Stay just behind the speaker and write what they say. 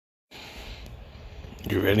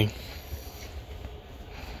You ready?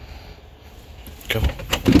 Come on.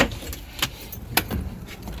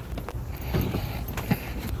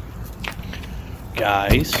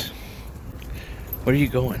 Guys, where are you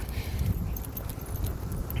going?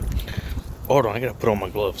 Hold on, I gotta put on my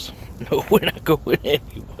gloves. No, we're not going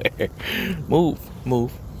anywhere. Move,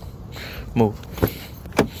 move, move.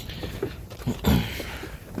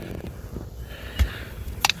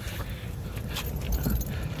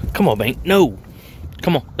 Come on, Bank. No.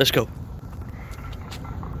 Come on, let's go.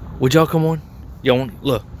 Would y'all come on? Y'all want,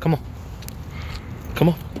 look, come on. Come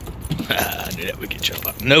on. I knew that would get y'all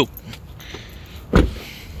out. No. All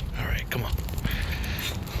right, come on.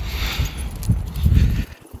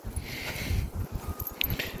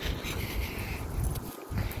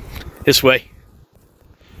 This way.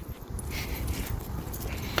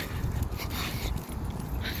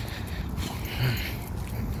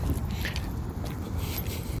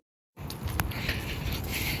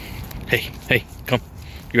 Hey, come.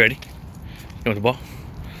 You ready? You want the ball?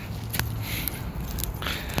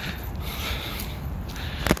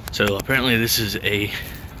 So apparently this is a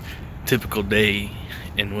typical day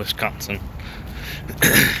in Wisconsin.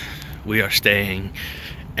 We are staying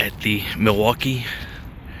at the Milwaukee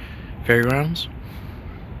fairgrounds,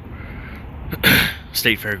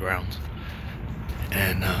 state fairgrounds,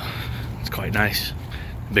 and it's quite nice.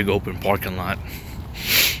 Big open parking lot.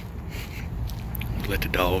 Let the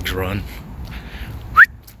dogs run.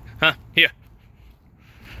 Huh? Here.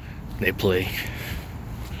 They play.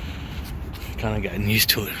 Kind of gotten used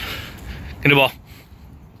to it. Get the ball.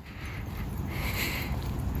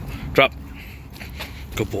 Drop.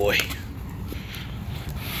 Good boy.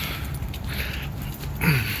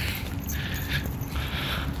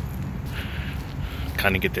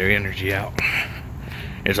 Kind of get their energy out.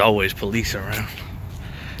 There's always police around.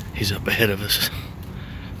 He's up ahead of us.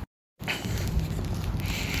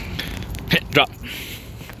 Drop.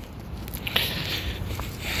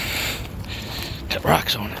 Got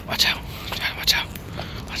rocks on it. Watch out. Watch out.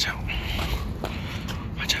 Watch out.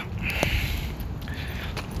 Watch out.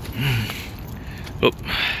 Oh.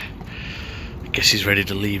 I guess he's ready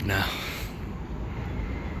to leave now.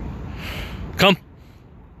 Come.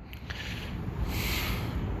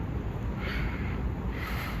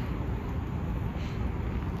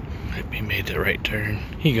 He made the right turn.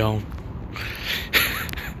 He gone.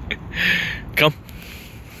 Come.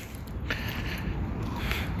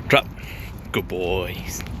 Drop. Good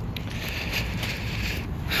boys.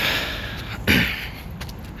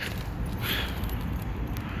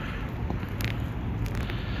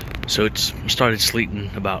 So it's started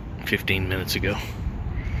sleeting about 15 minutes ago.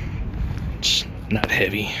 It's not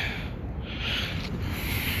heavy.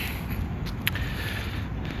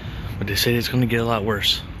 But they say it's going to get a lot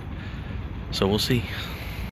worse. So we'll see.